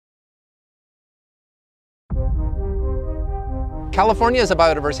California is a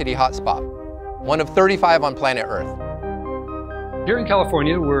biodiversity hotspot, one of 35 on planet Earth. Here in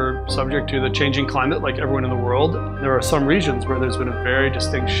California, we're subject to the changing climate like everyone in the world. There are some regions where there's been a very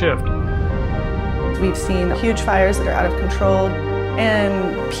distinct shift. We've seen huge fires that are out of control,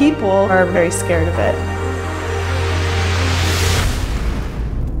 and people are very scared of it.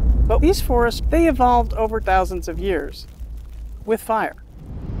 But these forests, they evolved over thousands of years with fire.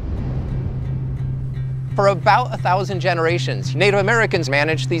 For about 1,000 generations, Native Americans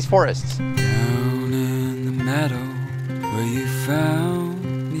managed these forests. Down in the meadow where you found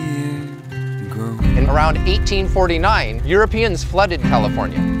me in grove. And around 1849, Europeans flooded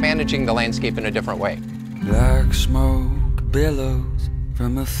California, managing the landscape in a different way. Black smoke billows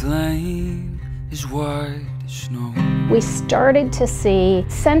from a flame is white as snow. We started to see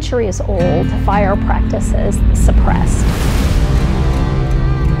centuries-old fire practices suppressed.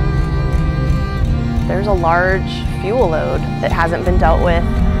 There's a large fuel load that hasn't been dealt with.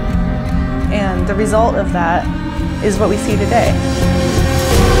 And the result of that is what we see today.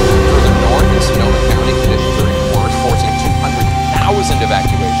 Further north in Sonoma County, conditions are even worse, forcing 200,000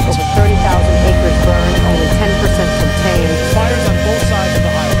 evacuations. Over 30,000 acres burned, only 10% contained. Fires on both sides of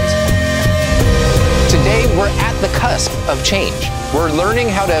the highways. Today, we're at the cusp of change. We're learning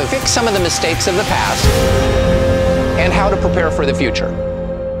how to fix some of the mistakes of the past and how to prepare for the future.